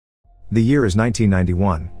The year is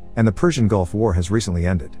 1991, and the Persian Gulf War has recently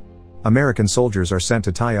ended. American soldiers are sent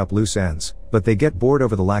to tie up loose ends, but they get bored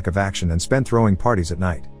over the lack of action and spend throwing parties at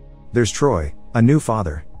night. There's Troy, a new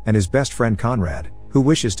father, and his best friend Conrad, who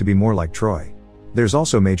wishes to be more like Troy. There's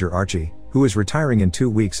also Major Archie, who is retiring in 2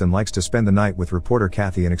 weeks and likes to spend the night with reporter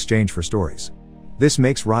Kathy in exchange for stories. This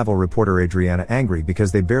makes rival reporter Adriana angry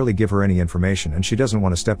because they barely give her any information and she doesn't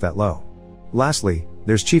want to step that low. Lastly,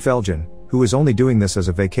 there's Chief Elgin, who is only doing this as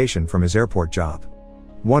a vacation from his airport job.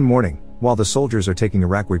 One morning, while the soldiers are taking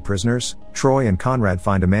Iraqi prisoners, Troy and Conrad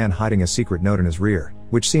find a man hiding a secret note in his rear,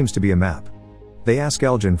 which seems to be a map. They ask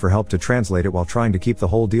Elgin for help to translate it while trying to keep the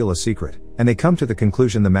whole deal a secret, and they come to the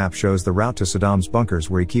conclusion the map shows the route to Saddam's bunkers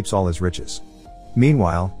where he keeps all his riches.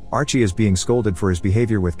 Meanwhile, Archie is being scolded for his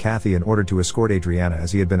behavior with Kathy in order to escort Adriana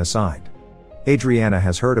as he had been assigned. Adriana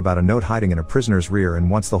has heard about a note hiding in a prisoner's rear and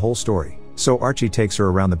wants the whole story, so Archie takes her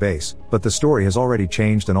around the base, but the story has already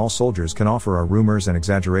changed and all soldiers can offer are rumors and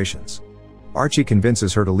exaggerations. Archie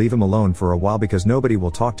convinces her to leave him alone for a while because nobody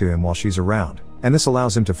will talk to him while she's around, and this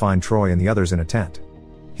allows him to find Troy and the others in a tent.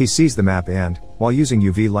 He sees the map and, while using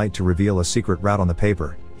UV light to reveal a secret route on the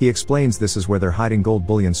paper, he explains this is where they're hiding gold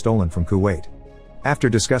bullion stolen from Kuwait. After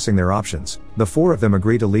discussing their options, the four of them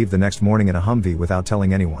agree to leave the next morning in a Humvee without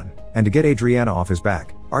telling anyone, and to get Adriana off his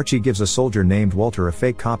back, Archie gives a soldier named Walter a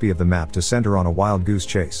fake copy of the map to send her on a wild goose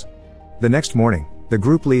chase. The next morning, the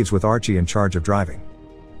group leaves with Archie in charge of driving.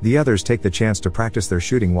 The others take the chance to practice their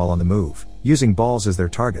shooting while on the move, using balls as their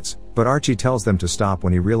targets, but Archie tells them to stop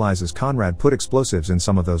when he realizes Conrad put explosives in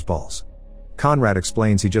some of those balls. Conrad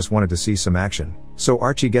explains he just wanted to see some action, so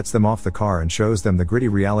Archie gets them off the car and shows them the gritty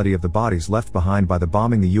reality of the bodies left behind by the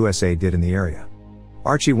bombing the USA did in the area.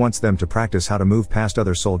 Archie wants them to practice how to move past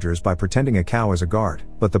other soldiers by pretending a cow is a guard,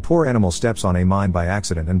 but the poor animal steps on a mine by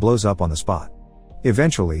accident and blows up on the spot.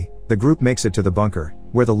 Eventually, the group makes it to the bunker,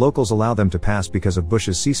 where the locals allow them to pass because of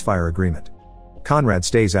Bush's ceasefire agreement. Conrad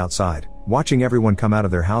stays outside, watching everyone come out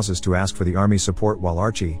of their houses to ask for the army's support while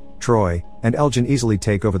Archie, Troy, and Elgin easily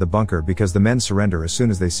take over the bunker because the men surrender as soon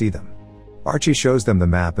as they see them. Archie shows them the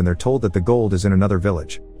map and they're told that the gold is in another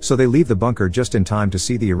village, so they leave the bunker just in time to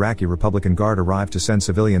see the Iraqi Republican Guard arrive to send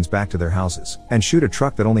civilians back to their houses, and shoot a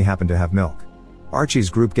truck that only happened to have milk. Archie's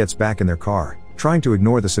group gets back in their car, trying to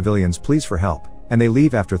ignore the civilians' pleas for help, and they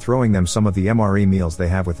leave after throwing them some of the MRE meals they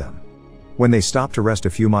have with them. When they stop to rest a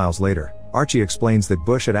few miles later, Archie explains that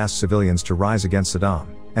Bush had asked civilians to rise against Saddam,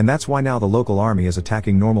 and that's why now the local army is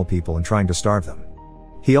attacking normal people and trying to starve them.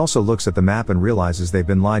 He also looks at the map and realizes they've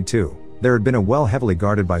been lied to. There had been a well heavily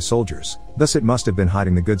guarded by soldiers, thus it must have been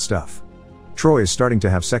hiding the good stuff. Troy is starting to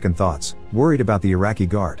have second thoughts, worried about the Iraqi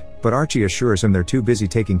Guard, but Archie assures him they're too busy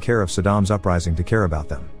taking care of Saddam's uprising to care about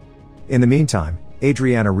them. In the meantime,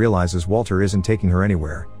 Adriana realizes Walter isn't taking her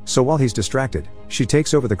anywhere, so while he's distracted, she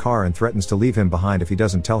takes over the car and threatens to leave him behind if he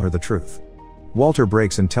doesn't tell her the truth. Walter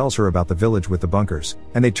breaks and tells her about the village with the bunkers,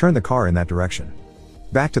 and they turn the car in that direction.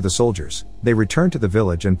 Back to the soldiers, they return to the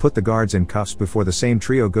village and put the guards in cuffs before the same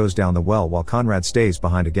trio goes down the well while Conrad stays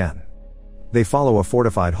behind again. They follow a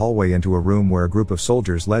fortified hallway into a room where a group of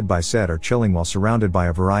soldiers led by Sed are chilling while surrounded by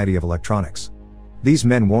a variety of electronics. These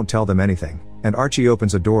men won't tell them anything, and Archie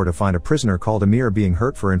opens a door to find a prisoner called Amir being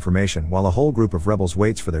hurt for information while a whole group of rebels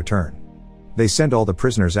waits for their turn. They send all the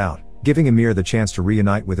prisoners out, giving Amir the chance to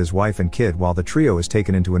reunite with his wife and kid while the trio is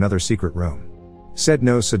taken into another secret room. Sed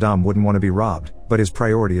knows Saddam wouldn't want to be robbed, but his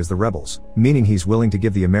priority is the rebels, meaning he's willing to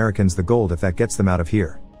give the Americans the gold if that gets them out of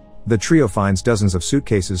here. The trio finds dozens of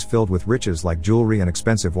suitcases filled with riches like jewelry and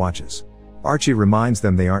expensive watches. Archie reminds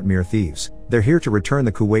them they aren't mere thieves, they're here to return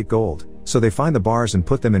the Kuwait gold, so they find the bars and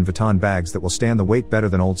put them in Vuitton bags that will stand the weight better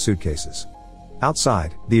than old suitcases.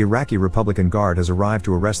 Outside, the Iraqi Republican Guard has arrived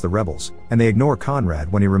to arrest the rebels, and they ignore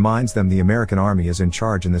Conrad when he reminds them the American army is in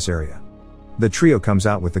charge in this area. The trio comes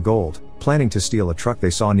out with the gold, planning to steal a truck they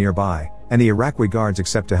saw nearby, and the Iraqi guards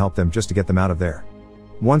accept to help them just to get them out of there.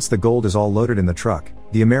 Once the gold is all loaded in the truck,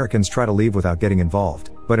 the Americans try to leave without getting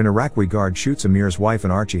involved, but an Iraqi guard shoots Amir's wife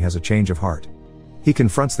and Archie has a change of heart. He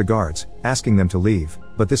confronts the guards, asking them to leave,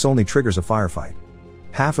 but this only triggers a firefight.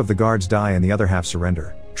 Half of the guards die and the other half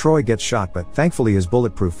surrender. Troy gets shot but thankfully his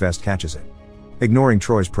bulletproof vest catches it. Ignoring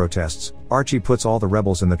Troy's protests, Archie puts all the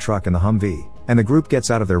rebels in the truck and the Humvee, and the group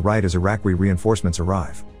gets out of their right as Iraqi reinforcements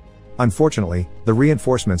arrive. Unfortunately, the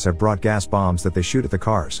reinforcements have brought gas bombs that they shoot at the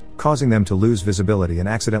cars, causing them to lose visibility and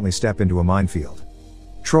accidentally step into a minefield.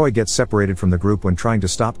 Troy gets separated from the group when trying to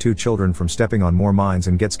stop two children from stepping on more mines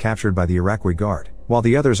and gets captured by the Iraqi Guard, while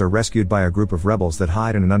the others are rescued by a group of rebels that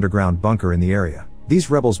hide in an underground bunker in the area. These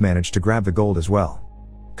rebels manage to grab the gold as well.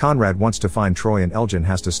 Conrad wants to find Troy and Elgin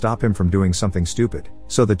has to stop him from doing something stupid,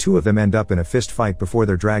 so the two of them end up in a fist fight before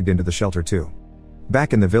they're dragged into the shelter too.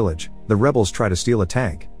 Back in the village, the rebels try to steal a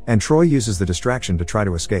tank, and Troy uses the distraction to try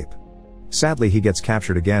to escape. Sadly, he gets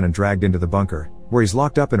captured again and dragged into the bunker, where he's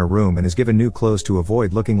locked up in a room and is given new clothes to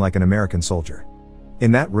avoid looking like an American soldier.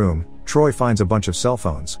 In that room, Troy finds a bunch of cell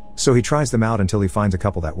phones, so he tries them out until he finds a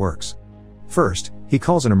couple that works. First, he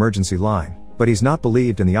calls an emergency line, but he's not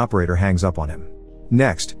believed and the operator hangs up on him.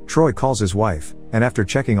 Next, Troy calls his wife, and after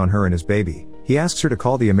checking on her and his baby, he asks her to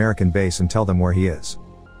call the American base and tell them where he is.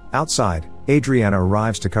 Outside, Adriana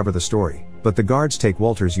arrives to cover the story, but the guards take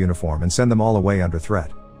Walter's uniform and send them all away under threat.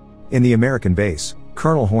 In the American base,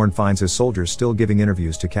 Colonel Horn finds his soldiers still giving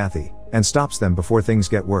interviews to Kathy, and stops them before things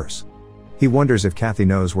get worse. He wonders if Kathy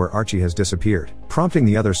knows where Archie has disappeared, prompting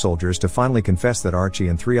the other soldiers to finally confess that Archie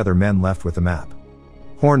and 3 other men left with the map.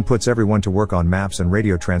 Horn puts everyone to work on maps and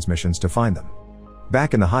radio transmissions to find them.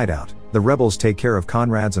 Back in the hideout, the rebels take care of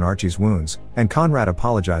Conrad's and Archie's wounds, and Conrad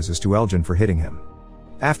apologizes to Elgin for hitting him.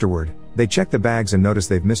 Afterward, they check the bags and notice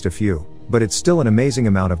they've missed a few, but it's still an amazing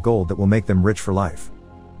amount of gold that will make them rich for life.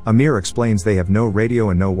 Amir explains they have no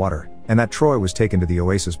radio and no water, and that Troy was taken to the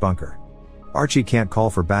Oasis bunker. Archie can't call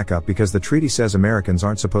for backup because the treaty says Americans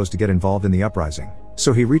aren't supposed to get involved in the uprising,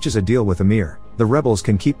 so he reaches a deal with Amir. The rebels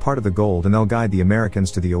can keep part of the gold and they'll guide the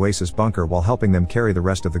Americans to the Oasis bunker while helping them carry the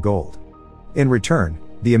rest of the gold. In return,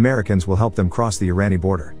 the Americans will help them cross the Irani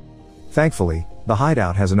border. Thankfully, the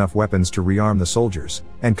hideout has enough weapons to rearm the soldiers,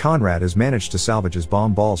 and Conrad has managed to salvage his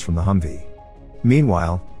bomb balls from the Humvee.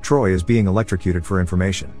 Meanwhile, Troy is being electrocuted for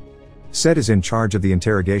information. Sed is in charge of the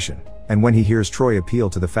interrogation, and when he hears Troy appeal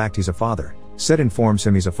to the fact he's a father, Sed informs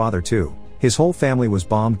him he's a father too. His whole family was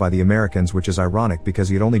bombed by the Americans, which is ironic because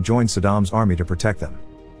he had only joined Saddam's army to protect them.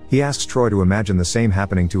 He asks Troy to imagine the same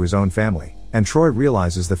happening to his own family, and Troy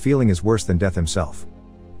realizes the feeling is worse than death himself.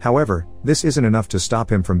 However, this isn't enough to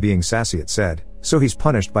stop him from being sassy at Sed, so he's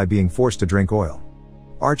punished by being forced to drink oil.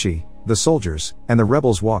 Archie, the soldiers, and the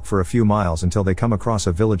rebels walk for a few miles until they come across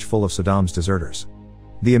a village full of Saddam's deserters.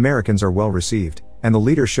 The Americans are well received, and the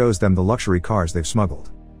leader shows them the luxury cars they've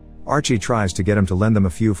smuggled. Archie tries to get him to lend them a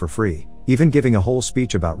few for free, even giving a whole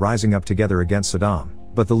speech about rising up together against Saddam,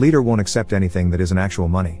 but the leader won't accept anything that isn't actual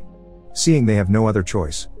money. Seeing they have no other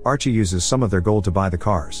choice, Archie uses some of their gold to buy the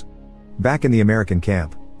cars. Back in the American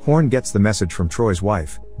camp, Horn gets the message from Troy's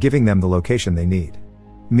wife, giving them the location they need.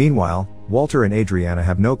 Meanwhile, Walter and Adriana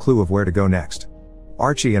have no clue of where to go next.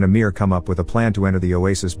 Archie and Amir come up with a plan to enter the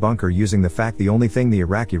Oasis bunker using the fact the only thing the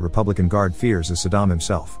Iraqi Republican Guard fears is Saddam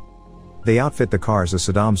himself. They outfit the cars as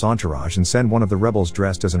Saddam's entourage and send one of the rebels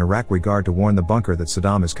dressed as an Iraqi guard to warn the bunker that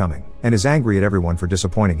Saddam is coming, and is angry at everyone for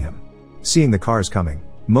disappointing him. Seeing the cars coming,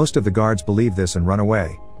 most of the guards believe this and run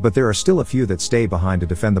away, but there are still a few that stay behind to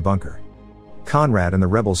defend the bunker. Conrad and the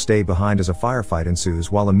rebels stay behind as a firefight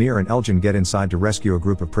ensues while Amir and Elgin get inside to rescue a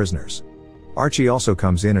group of prisoners. Archie also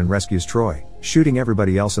comes in and rescues Troy, shooting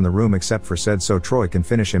everybody else in the room except for Sed so Troy can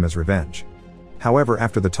finish him as revenge. However,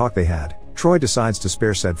 after the talk they had, Troy decides to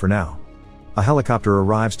spare Sed for now. A helicopter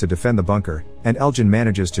arrives to defend the bunker, and Elgin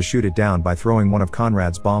manages to shoot it down by throwing one of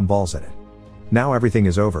Conrad's bomb balls at it. Now everything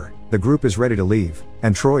is over, the group is ready to leave,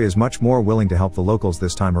 and Troy is much more willing to help the locals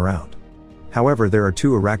this time around. However, there are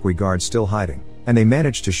 2 Iraqi guards still hiding, and they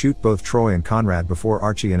manage to shoot both Troy and Conrad before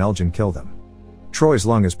Archie and Elgin kill them. Troy's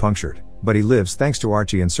lung is punctured, but he lives thanks to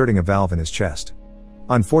Archie inserting a valve in his chest.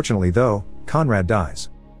 Unfortunately though, Conrad dies.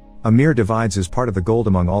 Amir divides his part of the gold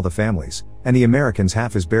among all the families, and the Americans'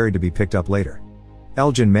 half is buried to be picked up later.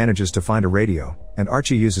 Elgin manages to find a radio, and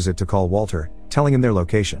Archie uses it to call Walter, telling him their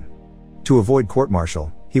location. To avoid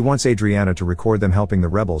court-martial, he wants Adriana to record them helping the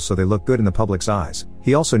rebels so they look good in the public's eyes.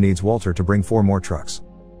 He also needs Walter to bring 4 more trucks.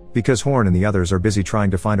 Because Horn and the others are busy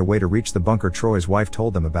trying to find a way to reach the bunker Troy's wife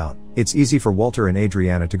told them about, it's easy for Walter and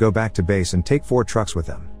Adriana to go back to base and take 4 trucks with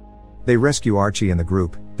them. They rescue Archie and the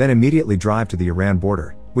group, then immediately drive to the Iran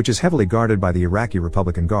border, which is heavily guarded by the Iraqi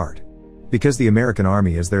Republican Guard. Because the American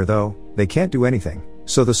army is there though, they can't do anything,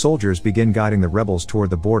 so the soldiers begin guiding the rebels toward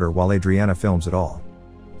the border while Adriana films it all.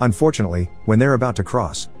 Unfortunately, when they're about to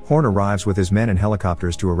cross, Horn arrives with his men in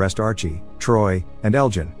helicopters to arrest Archie, Troy, and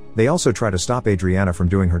Elgin. They also try to stop Adriana from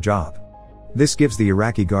doing her job. This gives the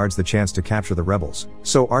Iraqi guards the chance to capture the rebels,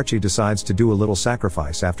 so Archie decides to do a little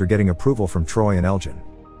sacrifice after getting approval from Troy and Elgin.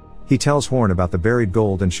 He tells Horn about the buried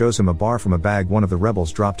gold and shows him a bar from a bag one of the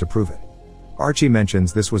rebels dropped to prove it. Archie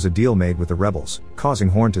mentions this was a deal made with the rebels, causing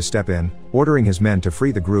Horn to step in, ordering his men to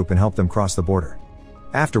free the group and help them cross the border.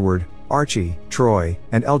 Afterward, Archie, Troy,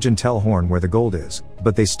 and Elgin tell Horn where the gold is,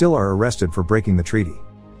 but they still are arrested for breaking the treaty.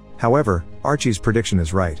 However, Archie's prediction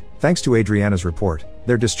is right. Thanks to Adriana's report,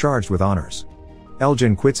 they're discharged with honors.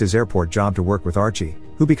 Elgin quits his airport job to work with Archie,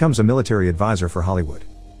 who becomes a military advisor for Hollywood.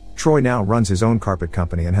 Troy now runs his own carpet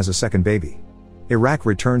company and has a second baby. Iraq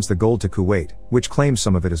returns the gold to Kuwait, which claims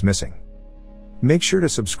some of it is missing. Make sure to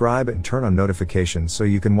subscribe and turn on notifications so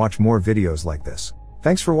you can watch more videos like this.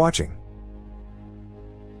 Thanks for watching.